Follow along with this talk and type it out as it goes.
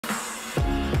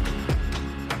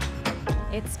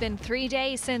It's been 3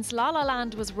 days since La La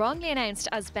Land was wrongly announced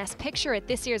as Best Picture at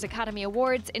this year's Academy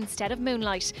Awards instead of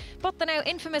Moonlight. But the now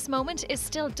infamous moment is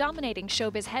still dominating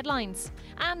showbiz headlines.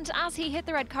 And as he hit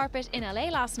the red carpet in LA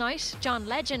last night, John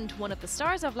Legend, one of the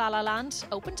stars of La La Land,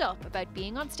 opened up about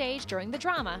being on stage during the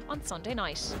drama on Sunday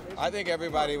night. I think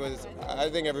everybody was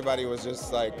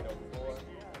just like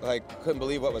couldn't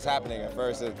believe what was happening at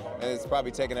first, and it's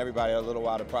probably taken everybody a little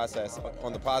while to process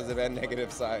on the positive and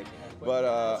negative side. But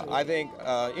I think,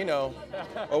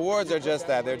 awards are just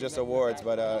that, they're just awards,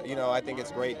 but I think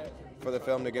it's great for the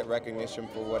film to get recognition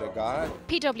for what it got.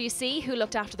 PwC, who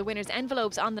looked after the winners'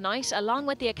 envelopes on the night, along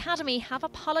with the Academy, have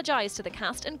apologised to the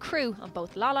cast and crew on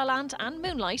both La La Land and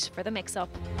Moonlight for the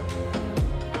mix-up.